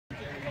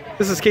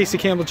This is Casey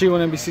Campbell,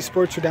 G1 NBC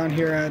Sports. We're down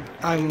here at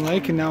Island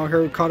Lake, and now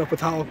we're here caught up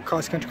with Howell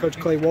cross-country coach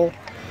Clay Woll.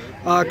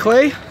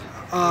 Clay,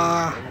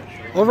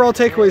 overall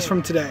takeaways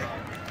from today?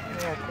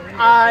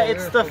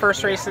 It's the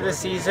first race of the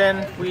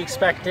season. We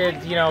expected,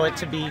 it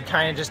to be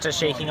kind of just a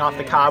shaking off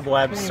the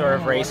cobwebs sort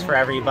of race for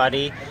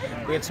everybody.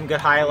 We had some good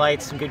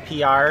highlights, some good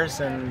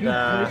PRs, and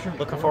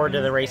looking forward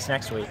to the race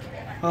next week.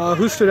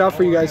 Who stood out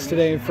for you guys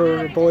today,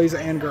 for boys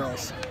and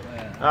girls?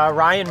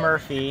 Ryan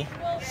Murphy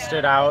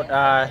stood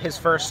out, his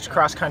first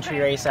cross-country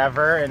race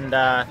ever, and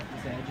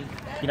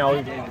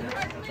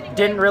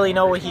didn't really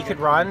know what he could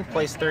run,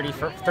 placed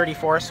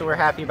 34, so we're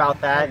happy about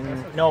that.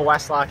 And Noah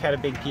Westlock had a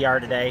big PR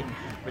today,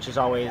 which is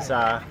always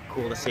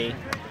cool to see.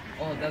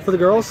 For the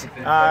girls?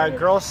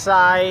 Girls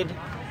side,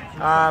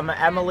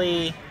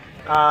 Emily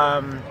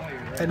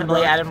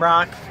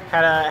Edenbrock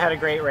had a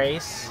great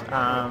race,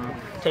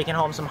 taking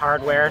home some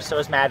hardware. So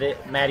is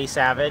Maddie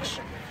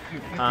Savage.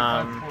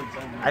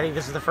 I think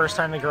this is the first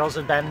time the girls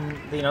have been,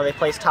 they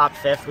placed top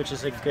 5th, which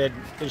is a good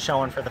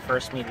showing for the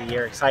first meet of the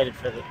year. Excited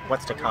for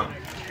what's to come.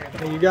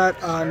 You got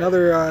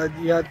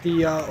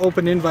the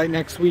open invite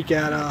next week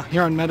at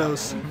Huron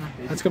Meadows.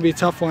 That's going to be a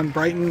tough one.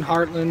 Brighton,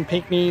 Heartland,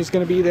 Pinckney is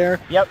going to be there.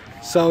 Yep.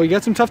 So you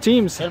got some tough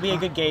teams. It'll be a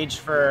good gauge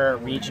for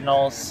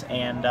regionals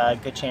and a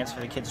good chance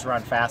for the kids to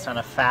run fast on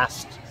a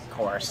fast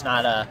course,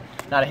 not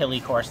a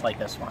hilly course like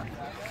this one.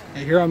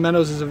 Yeah, Huron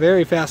Meadows is a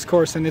very fast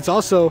course, and it's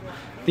also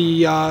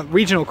the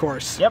regional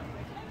course. Yep,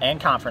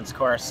 and conference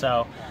course.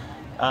 So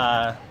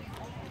kind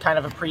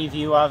of a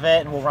preview of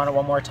it, and we'll run it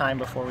one more time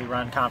before we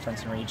run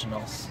conference and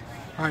regionals.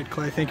 All right,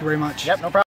 Clay, thank you very much. Yep, no problem.